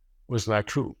 was not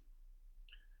true.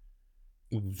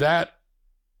 That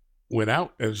went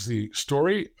out as the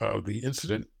story of the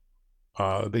incident.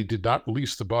 They did not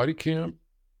release the body cam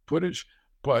footage,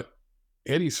 but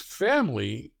Eddie's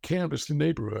family canvassed the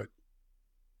neighborhood,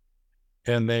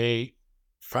 and they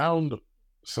found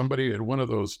somebody at one of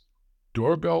those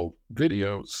doorbell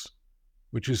videos,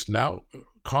 which is now a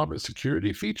common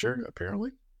security feature,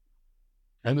 apparently.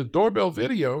 And the doorbell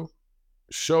video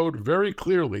showed very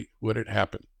clearly what had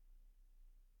happened.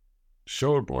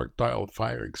 Showed Mark Dial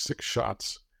firing 6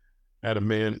 shots at a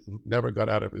man who never got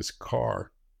out of his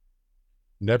car,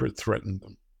 never threatened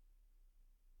them,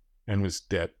 and was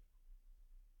dead.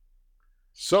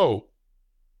 So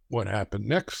what happened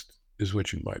next is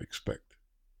what you might expect.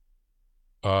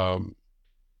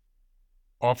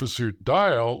 Officer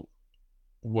Dial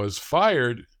was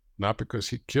fired not because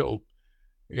he killed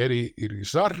Eddie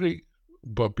Irizarry,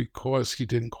 but because he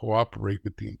didn't cooperate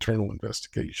with the internal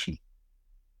investigation.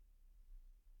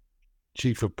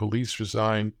 Chief of police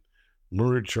resigned,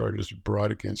 murder charges were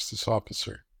brought against this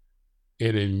officer,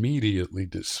 and immediately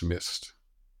dismissed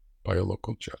by a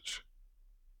local judge.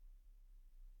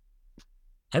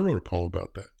 I wrote a poem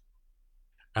about that.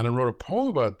 And I wrote a poem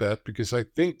about that because I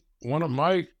think one of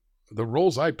the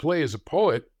roles I play as a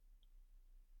poet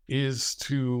is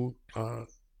to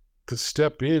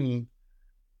step in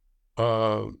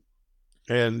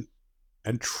and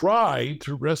try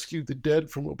to rescue the dead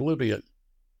from oblivion.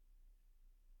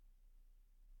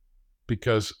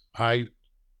 Because I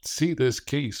see this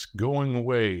case going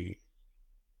away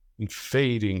and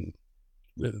fading.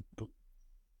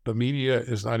 The media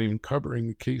is not even covering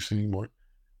the case anymore.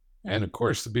 And of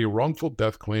course, there'll be a wrongful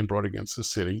death claim brought against the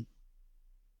city,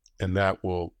 and that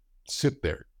will sit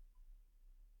there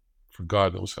for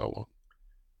God knows how long.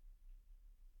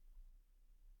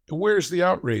 Where's the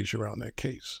outrage around that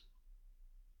case?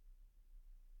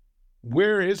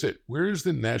 Where is it? Where is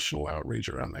the national outrage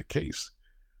around that case?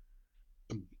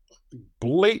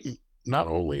 Blatant, not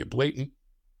only a blatant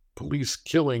police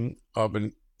killing of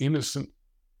an innocent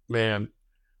man,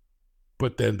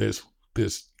 but then there's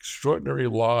this extraordinary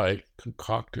lie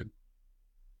concocted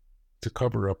to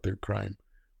cover up their crime.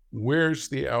 Where's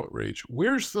the outrage?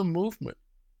 Where's the movement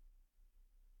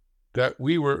that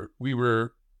we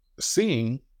were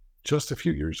seeing just a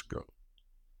few years ago?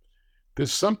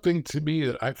 There's something to me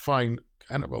that I find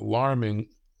kind of alarming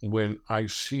when I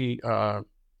see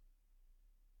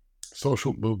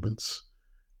social movements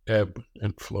ebb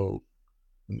and flow,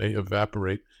 and they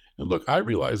evaporate. And look, I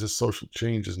realize that social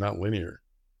change is not linear.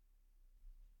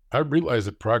 I realize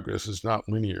that progress is not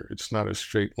linear. It's not a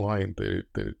straight line.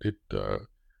 It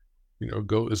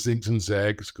goes zigs and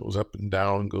zags, goes up and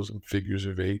down, goes in figures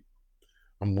of 8.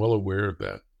 I'm well aware of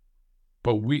that.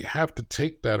 But we have to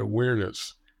take that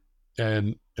awareness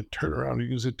and turn around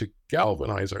and use it to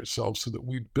galvanize ourselves so that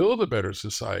we build a better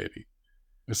society,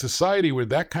 a society where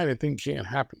that kind of thing can't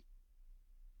happen.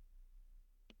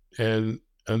 And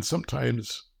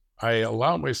sometimes I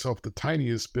allow myself the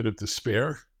tiniest bit of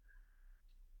despair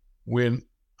when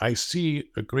I see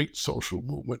a great social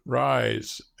movement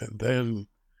rise and then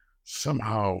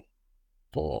somehow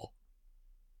fall,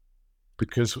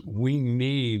 because we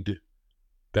need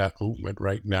that movement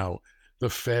right now. The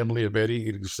family of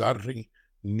Eddie Irizarry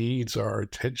needs our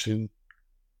attention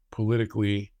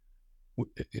politically,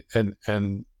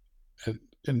 and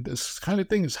this kind of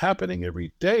thing is happening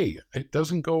every day. It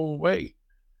doesn't go away.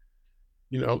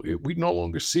 We no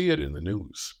longer see it in the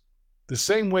news. The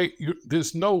same way,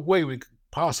 there's no way we could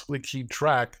possibly keep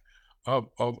track of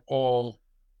all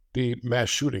the mass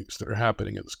shootings that are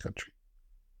happening in this country.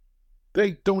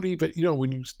 They don't even,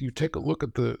 when you take a look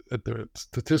at the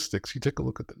statistics, you take a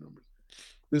look at the numbers.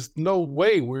 There's no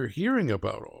way we're hearing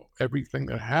about everything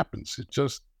that happens. It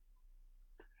just,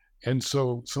 and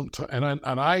so sometimes,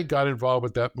 and I got involved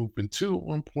with that movement too at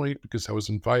one point, because I was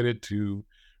invited to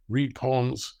read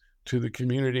poems to the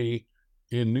community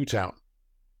in Newtown,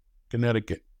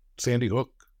 Connecticut, Sandy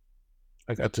Hook.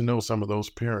 I got to know some of those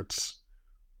parents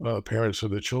of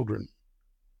the children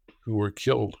who were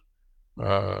killed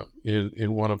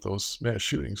in one of those mass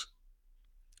shootings.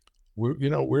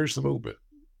 Where's the movement?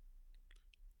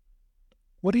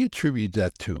 What do you attribute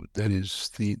that to? That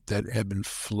is that ebb and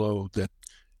flow. That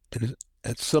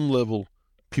at some level,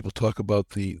 people talk about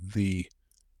the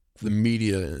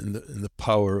media and the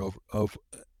power of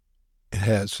it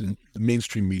has in the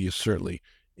mainstream media, certainly,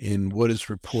 in what is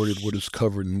reported, what is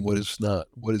covered, and what is not.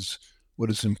 What is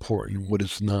important, what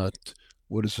is not.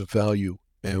 What is of value,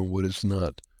 and what is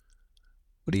not.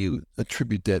 What do you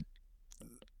attribute that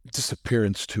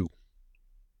disappearance to?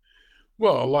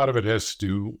 Well, a lot of it has to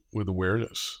do with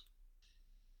awareness.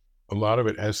 A lot of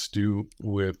it has to do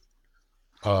with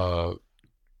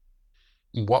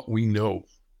what we know.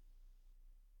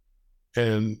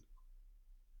 And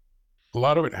a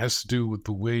lot of it has to do with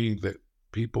the way that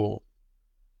people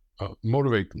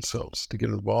motivate themselves to get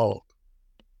involved.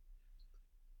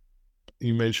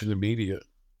 You mentioned the media.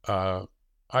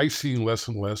 I see less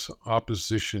and less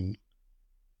opposition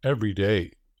every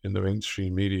day in the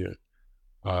mainstream media.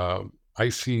 I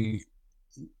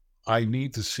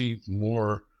need to see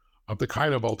more of the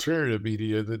kind of alternative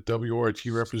media that WORT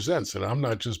represents. And I'm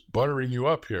not just buttering you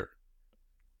up here.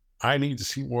 I need to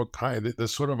see more the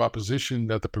sort of opposition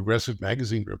that the Progressive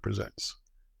Magazine represents.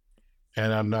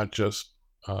 And I'm not just,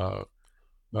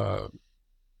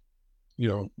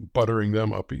 buttering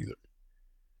them up either.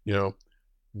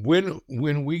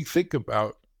 When we think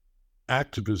about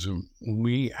activism,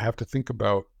 we have to think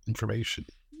about information.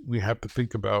 We have to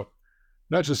think about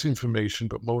not just information,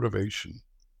 but motivation.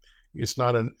 It's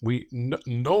not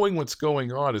knowing what's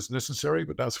going on is necessary,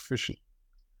 but not sufficient.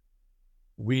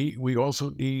 We also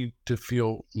need to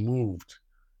feel moved,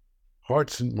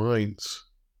 hearts and minds,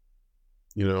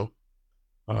 and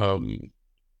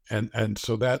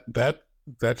so that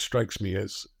strikes me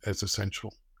as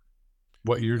essential.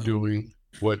 What you're doing,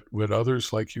 what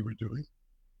others like you were doing.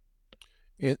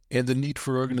 And the need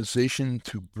for organization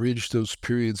to bridge those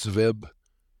periods of ebb,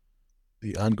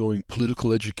 the ongoing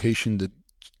political education that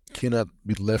cannot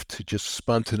be left to just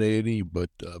spontaneity, but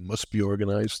must be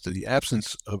organized. The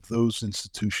absence of those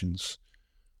institutions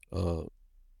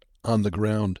on the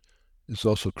ground is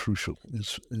also crucial,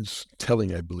 is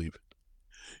telling, I believe.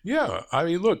 Yeah, I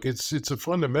mean, look, it's a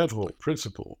fundamental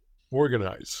principle.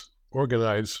 Organize. And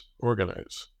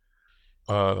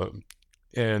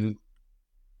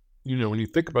when you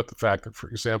think about the fact that, for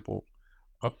example,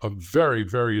 a very,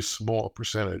 very small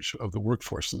percentage of the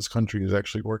workforce in this country is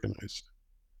actually organized,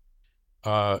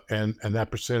 and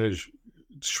that percentage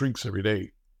shrinks every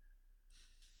day.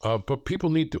 But people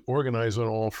need to organize on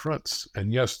all fronts,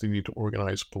 and yes, they need to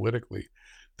organize politically.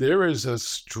 there is a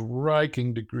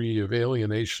striking degree of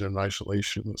alienation and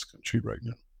isolation in this country right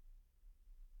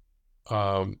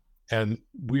now. And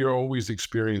we are always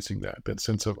experiencing that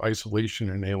sense of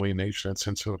isolation and alienation, that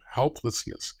sense of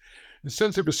helplessness, a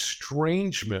sense of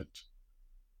estrangement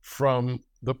from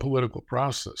the political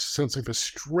process, sense of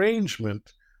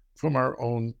estrangement from our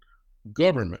own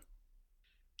government.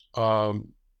 And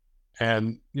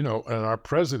our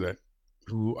president,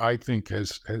 who I think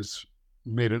has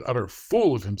made an utter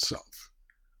fool of himself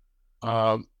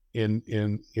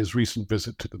in his recent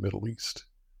visit to the Middle East,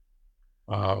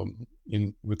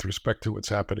 with respect to what's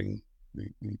happening,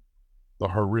 the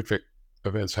horrific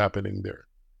events happening there.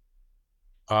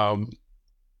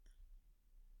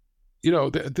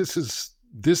 This is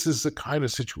the kind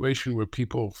of situation where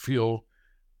people feel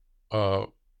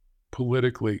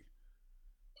politically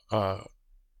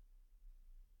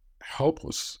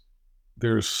helpless.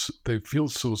 They feel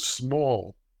so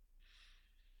small,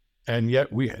 and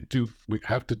yet we have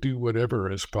to do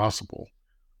whatever is possible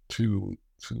to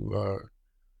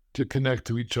connect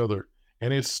to each other.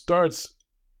 And it starts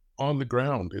on the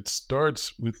ground. It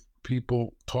starts with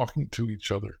people talking to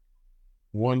each other,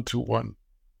 one to one.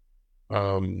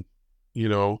 I would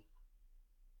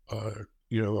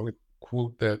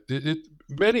quote that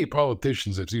many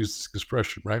politicians have used this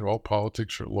expression, right? All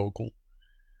politics are local.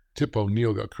 Tip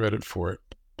O'Neill got credit for it.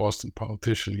 Boston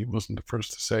politician. He wasn't the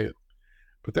first to say it,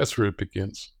 but that's where it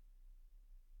begins.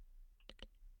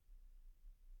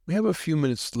 We have a few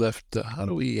minutes left. How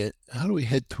do we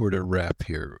head toward a wrap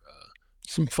here?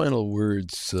 Some final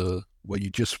words. What you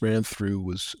just ran through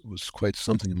was quite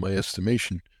something in my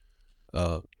estimation.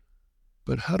 But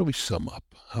how do we sum up?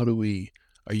 Are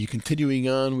you continuing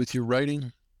on with your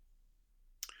writing?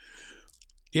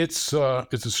 It's a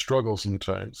struggle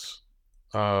sometimes.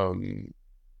 I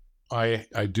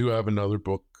do have another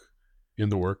book in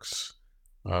the works,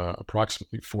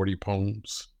 approximately 40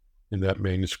 poems in that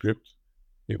manuscript.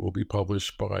 It will be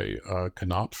published by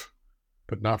Knopf,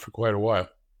 but not for quite a while.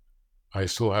 I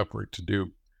still have work to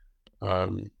do.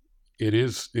 It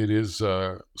is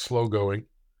slow going,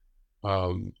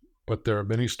 but there are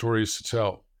many stories to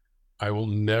tell. I will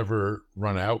never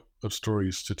run out of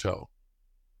stories to tell.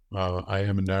 I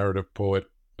am a narrative poet,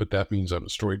 but that means I'm a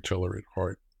storyteller at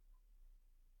heart.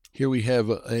 Here we have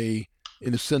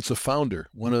in a sense, a founder,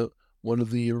 one of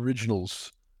the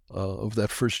originals of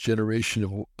that first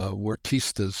generation of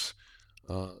Wortistas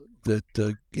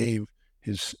that gave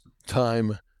his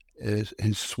time,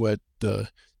 his sweat.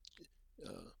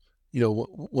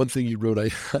 One thing you wrote, I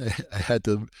had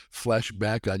to flash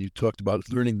back on. You talked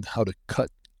about learning how to cut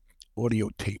audio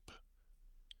tape,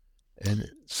 and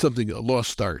a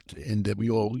lost art, and that we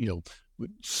all,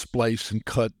 would splice and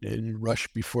cut and rush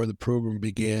before the program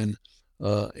began,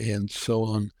 and so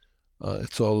on.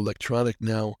 It's all electronic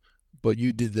now, but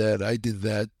you did that. I did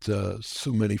that.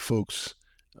 So many folks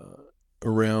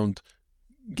around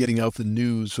getting out the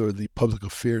news or the public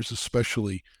affairs,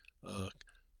 especially,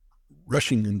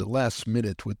 rushing in the last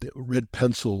minute with the red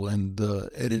pencil and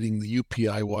editing the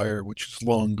UPI wire, which is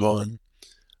long gone.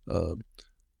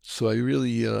 So I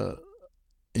really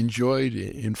enjoyed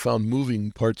and found moving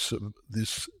parts of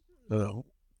this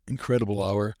incredible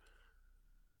hour.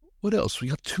 What else? We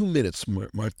got 2 minutes,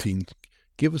 Martin.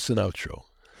 Give us an outro.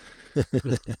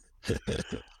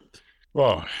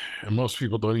 Well, and most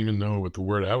people don't even know what the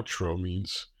word outro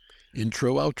means.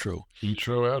 Intro, outro.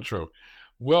 Intro, outro.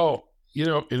 Well,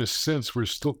 in a sense, we're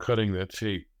still cutting that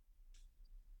tape.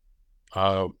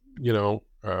 We're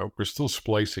still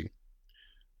splicing.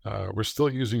 We're still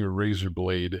using a razor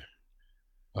blade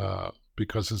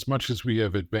because as much as we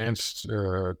have advanced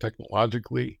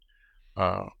technologically,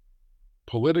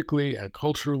 politically, and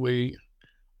culturally,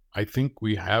 I think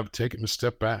we have taken a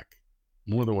step back,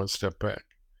 more than one step back.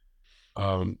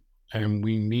 And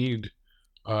we need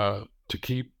to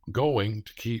keep going,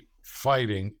 to keep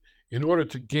fighting in order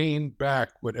to gain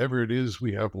back whatever it is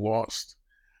we have lost.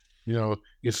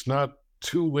 It's not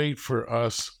too late for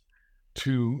us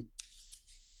to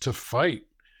fight.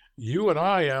 You and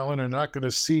I, Alan, are not going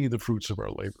to see the fruits of our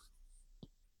labor.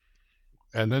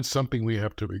 And that's something we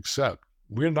have to accept.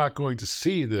 We're not going to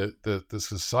see the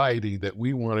society that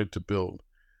we wanted to build,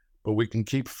 but we can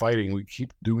keep fighting. We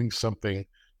keep doing something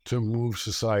to move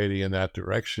society in that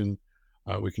direction.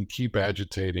 We can keep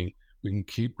agitating. We can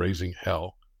keep raising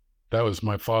hell. That was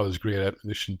my father's great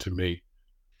admonition to me.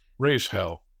 Raise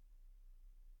hell.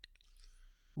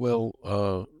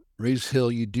 Well, raise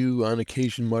hell you do on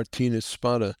occasion, Martín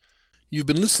Espada. You've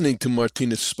been listening to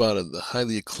Martín Espada, the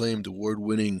highly acclaimed,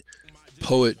 award-winning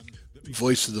poet,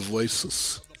 voice of the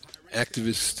voiceless,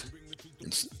 activist,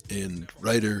 and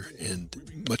writer and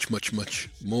much, much, much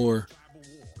more.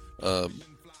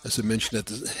 As I mentioned at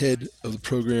the head of the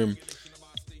program,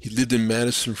 he lived in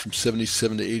Madison from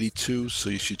 77 to 82, so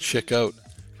you should check out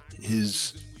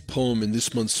his poem in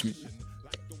this month's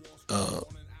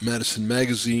Madison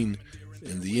Magazine,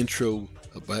 and the intro,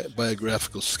 a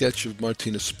biographical sketch of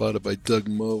Martín Espada by Doug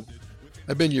Moe.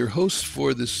 I've been your host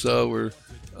for this hour.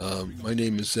 My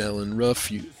name is Allen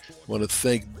Ruff. I want to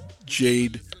thank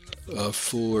Jade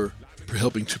for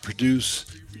helping to produce.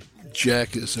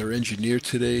 Jack is our engineer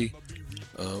today.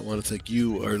 I want to thank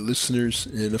you, our listeners,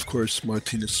 and of course,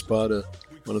 Martín Espada.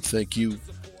 I want to thank you.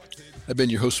 I've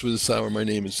been your host for this hour. My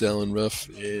name is Allen Ruff,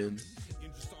 and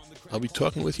I'll be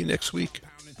talking with you next week.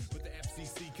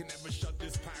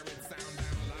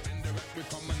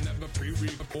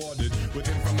 With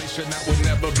information that would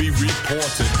never be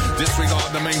reported.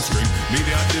 Disregard the mainstream,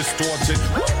 media distorted.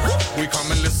 We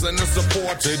come and listen and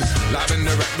supported. Live and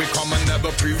direct, we come and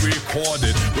never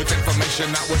pre-recorded. With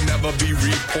information that would never be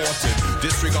reported.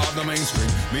 Disregard the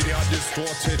mainstream, media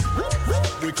distorted.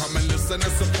 We come and listen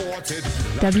and supported.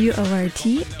 WORT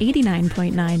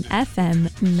 89.9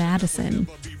 FM, Madison.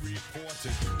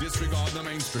 Disregard the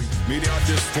mainstream, media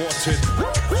distorted.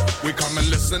 We come and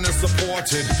listen and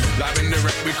supported. Live and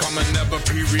direct, we come and never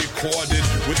pre-recorded.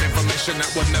 With information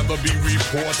that will never be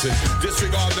reported.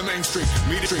 Disregard the mainstream,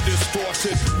 media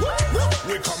distorted.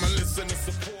 We come and listen and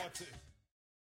support.